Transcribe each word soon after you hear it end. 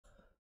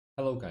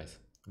Hello guys,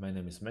 my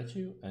name is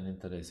Matthew and in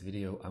today's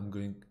video I'm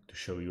going to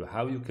show you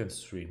how you can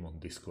stream on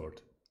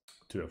Discord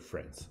to your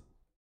friends.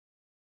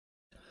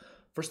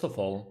 First of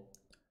all,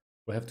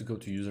 we have to go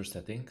to user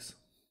settings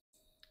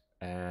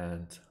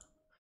and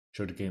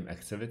show the game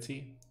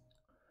activity.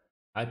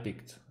 I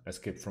picked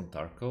Escape from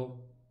Tarkov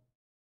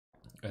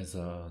as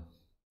a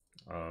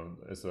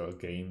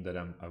game that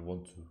I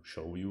want to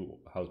show you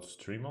how to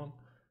stream on.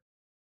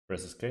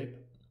 Press escape.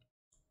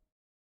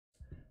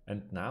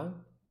 And now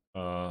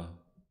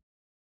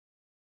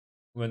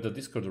when the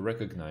Discord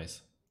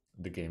recognize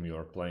the game you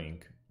are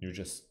playing, you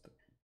just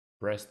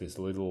press this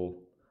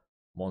little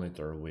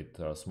monitor with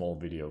a small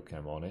video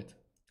cam on it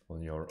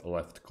on your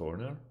left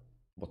corner,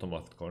 bottom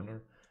left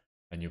corner,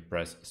 and you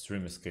press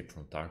Stream Escape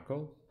from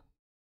Tarkov.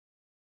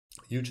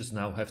 You just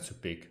now have to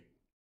pick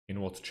in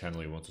what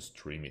channel you want to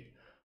stream it,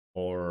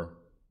 or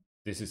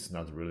this is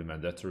not really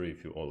mandatory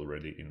if you're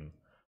already in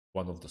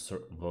one of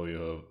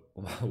the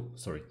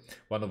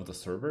one of the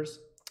servers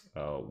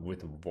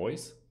with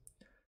voice.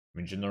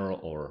 In general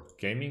or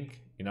gaming,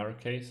 in our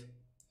case,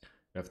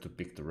 you have to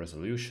pick the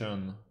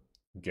resolution,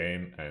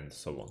 game, and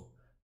so on,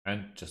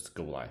 and just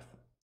go live.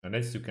 And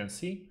as you can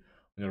see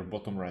on your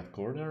bottom right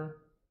corner,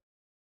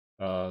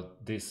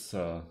 this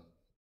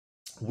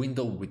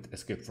window with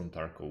Escape from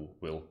Tarkov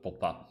will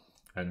pop up,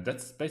 and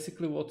that's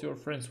basically what your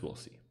friends will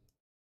see.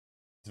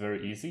 It's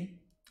very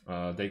easy.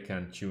 They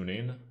can tune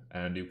in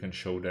and you can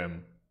show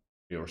them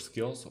your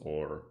skills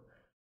or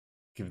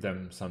give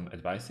them some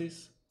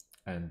advices,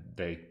 and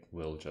they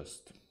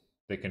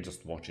can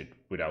just watch it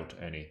without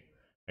any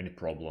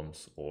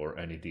problems or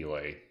any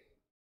delay.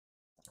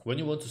 When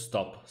you want to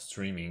stop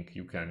streaming,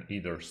 you can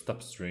either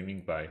stop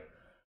streaming by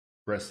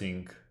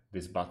pressing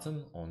this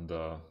button on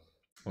the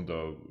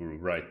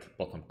right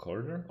bottom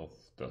corner of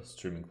the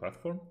streaming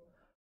platform,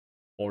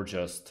 or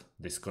just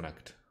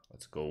disconnect.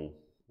 Let's go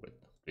with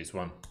this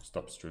one,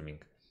 stop streaming,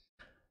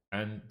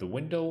 and the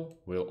window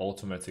will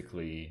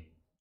automatically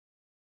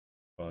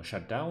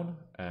shut down,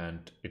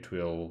 and it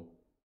will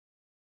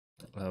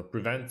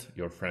prevent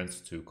your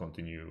friends to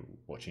continue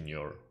watching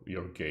your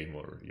game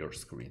or your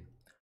screen.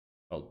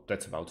 Well,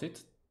 that's about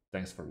it.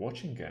 Thanks for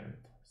watching and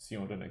see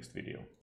you on the next video.